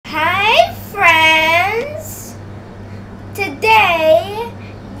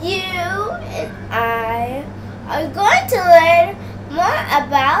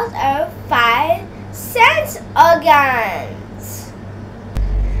organs.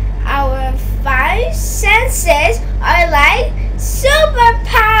 Our five senses are like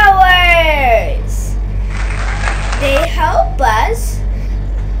superpowers. They help us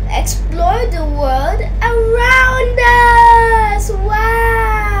explore the world around us.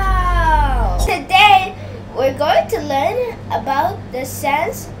 Wow! Today, we're going to learn about the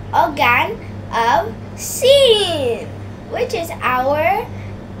sense organ of seeing, which is our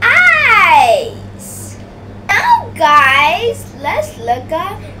eyes. Now guys, let's look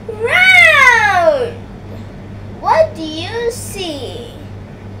around. What do you see?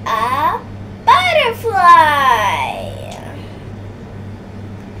 A butterfly.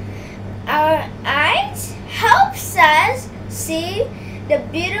 Our eyes helps us see the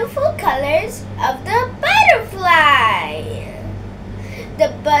beautiful colors of the butterfly.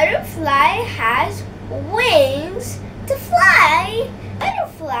 The butterfly has wings to fly.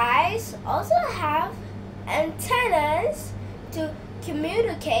 Butterflies also have antennas to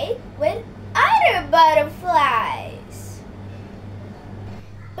communicate with other butterflies.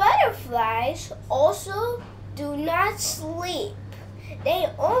 Butterflies also do not sleep. They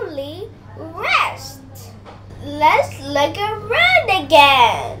only rest. Let's look around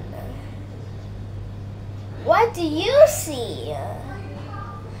again. What do you see?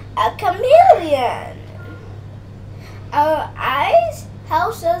 A chameleon. Our eyes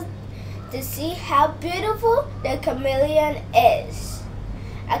helps us to see how beautiful the chameleon is.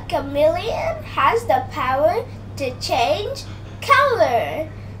 A chameleon has the power to change color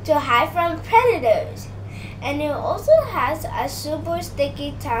to hide from predators. And it also has a super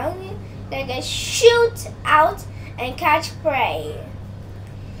sticky tongue that can shoot out and catch prey.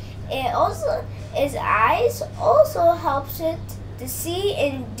 Its eyes also helps it to see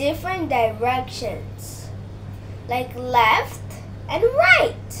in different directions, like left and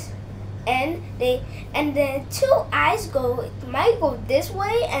right. And the two eyes might go this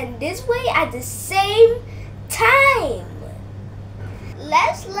way and this way at the same time.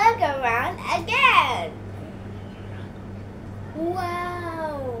 Let's look around again.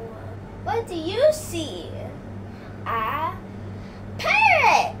 Wow! What do you see? A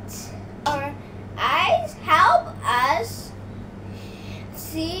parrot. Our eyes help us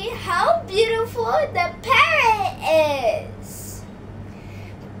see how beautiful the parrot is.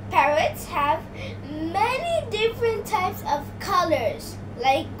 Parrots have many different types of colors,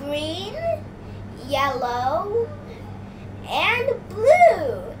 like green, yellow, and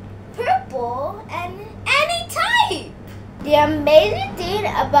blue, purple, and any type. The amazing thing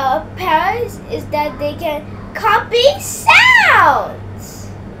about parrots is that they can copy sounds.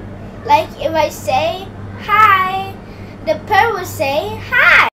 Like if I say hi, the parrot will say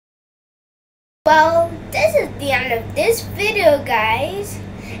hi. Well, this is the end of this video, guys.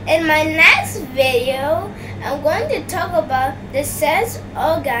 In my next video, I'm going to talk about the sense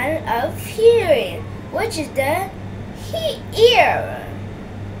organ of hearing, which is the ear.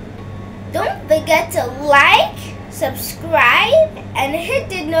 Don't forget to like, subscribe, and hit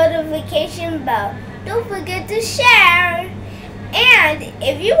the notification bell. Don't forget to share. And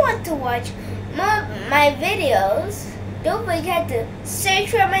if you want to watch more of my videos, don't forget to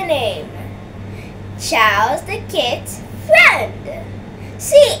search for my name, Charles the Kid's Friend.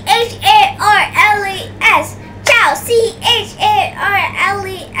 C-H-A-R-L-E-S. Charles. C-H-A-R-L-E-S.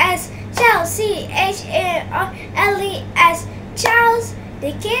 Charles. C-H-A-R-L-E-S. Charles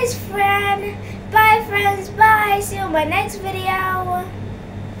the Kid's Friend. Bye friends, bye. See you in my next video.